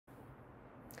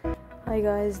Hi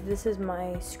guys, this is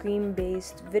my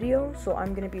screen-based video, so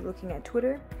I'm going to be looking at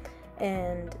Twitter,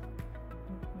 and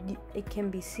it can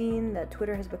be seen that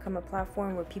Twitter has become a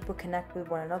platform where people connect with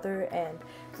one another, and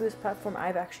through this platform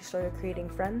I've actually started creating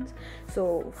friends.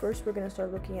 So first we're going to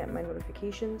start looking at my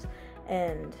notifications,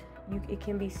 and it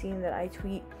can be seen that I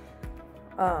tweet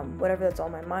whatever that's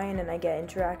on my mind, and I get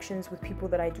interactions with people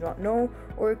that I do not know,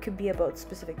 or it could be about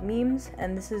specific memes.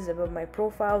 And this is about my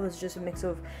profile. It's just a mix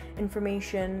of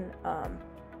information,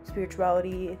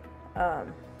 spirituality,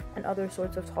 and other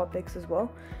sorts of topics as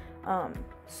well.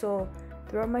 So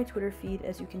throughout my Twitter feed,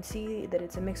 as you can see, that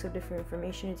it's a mix of different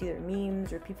information. It's either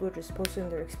memes, or people are just posting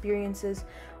their experiences,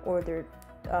 or they're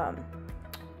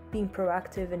being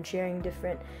proactive and sharing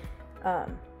different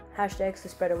hashtags to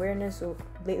spread awareness. So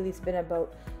lately it's been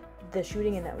about the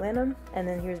shooting in Atlanta, and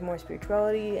then here's more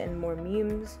spirituality and more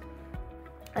memes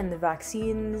and the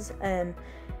vaccines. And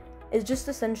it's just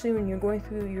essentially, when you're going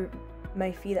through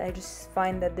my feed, I just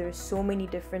find that there's so many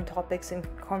different topics and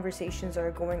conversations that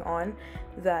are going on,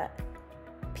 that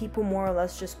people more or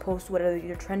less just post whatever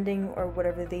they're trending or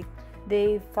whatever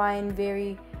they find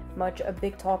very much a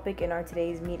big topic in our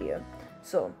today's media.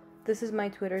 So this is my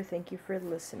Twitter. Thank you for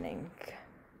listening.